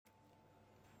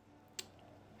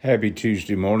Happy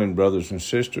Tuesday morning, brothers and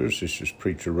sisters. This is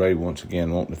Preacher Ray once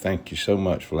again wanting to thank you so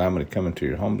much for allowing me to come into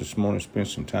your home this morning, spend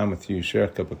some time with you, share a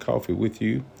cup of coffee with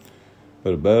you,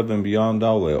 but above and beyond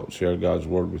all else, share God's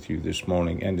Word with you this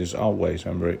morning. And as always,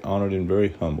 I'm very honored and very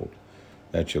humbled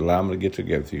that you allow me to get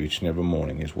together with you each and every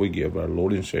morning as we give our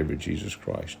Lord and Savior Jesus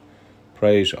Christ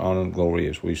praise, honor, and glory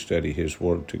as we study His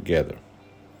Word together.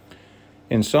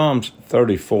 In Psalms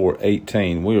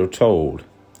 34:18, we are told,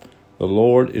 "The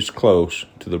Lord is close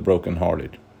to the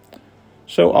brokenhearted."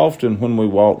 So often when we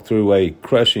walk through a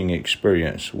crushing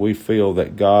experience, we feel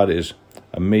that God is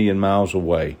a million miles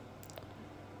away.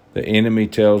 The enemy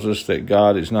tells us that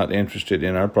God is not interested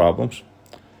in our problems.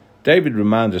 David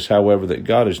reminds us, however, that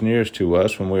God is nearest to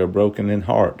us when we are broken in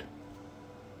heart.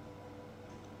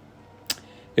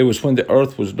 It was when the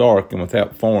earth was dark and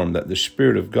without form that the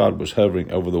Spirit of God was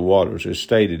hovering over the waters, as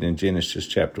stated in Genesis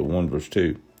chapter 1, verse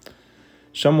 2.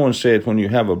 Someone said, when you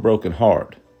have a broken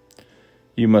heart,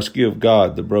 you must give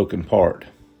God the broken part.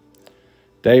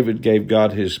 David gave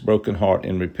God his broken heart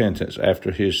in repentance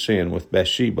after his sin with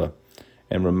Bathsheba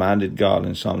and reminded God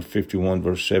in Psalm 51,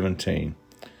 verse 17,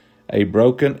 "A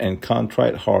broken and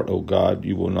contrite heart, O God,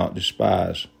 you will not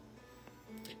despise."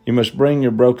 You must bring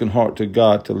your broken heart to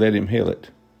God to let Him heal it.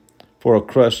 For a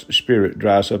crushed spirit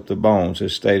dries up the bones,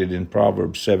 as stated in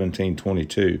Proverbs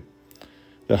 17:22.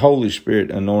 The Holy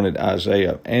Spirit anointed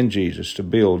Isaiah and Jesus to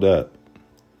build up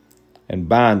and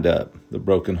bind up the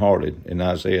brokenhearted in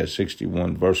Isaiah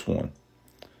 61, verse 1.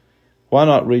 Why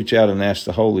not reach out and ask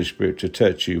the Holy Spirit to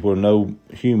touch you where no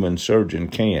human surgeon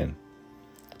can?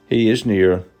 He is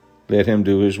near. Let Him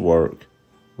do His work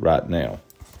right now.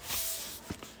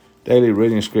 Daily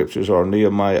reading scriptures are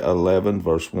Nehemiah 11,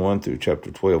 verse 1 through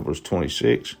chapter 12, verse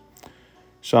 26,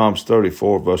 Psalms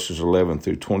 34, verses 11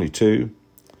 through 22,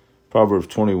 Proverbs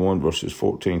 21, verses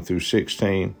 14 through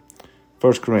 16,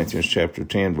 1 Corinthians chapter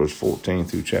 10, verse 14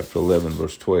 through chapter 11,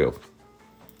 verse 12.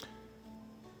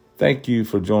 Thank you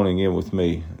for joining in with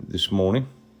me this morning.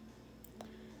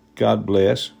 God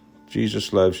bless.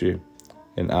 Jesus loves you,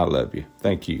 and I love you.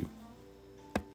 Thank you.